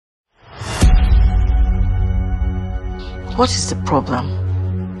What is the problem?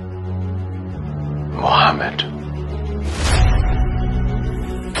 Mohammed.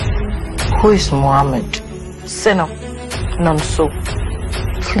 Who is Mohammed? Seno, Nonso,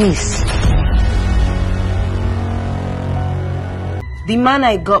 please. The man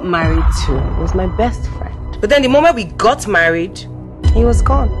I got married to was my best friend. But then the moment we got married, he was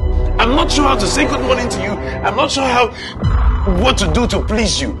gone. I'm not sure how to say good morning to you. I'm not sure what to do to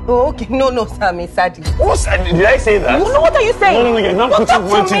please you. Oh, okay. No, Sammy, Sadi. What? Did I say that? No, what are you saying? No, you're not putting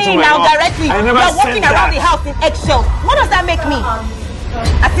words into my now mouth. Directly. I never You're said walking that. around the house in eggshells. What does that make me?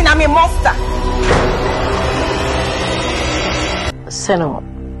 I think I'm a monster. Seno,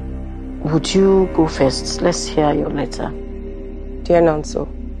 would you go first? Let's hear your letter. Dear Nonso,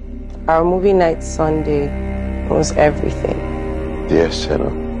 our movie night Sunday was everything. Dear Seno,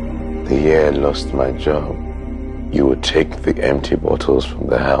 the year I lost my job, you would take the empty bottles from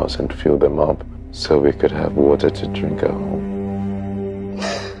the house and fill them up so we could have water to drink at home.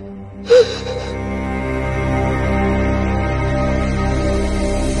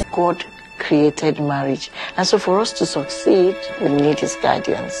 God created marriage, and so for us to succeed, we need His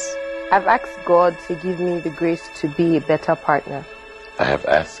guidance. I've asked God to give me the grace to be a better partner. I have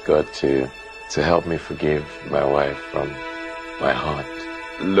asked God to help me forgive my wife from my heart.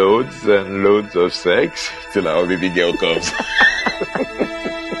 Loads and loads of sex till our baby girl comes.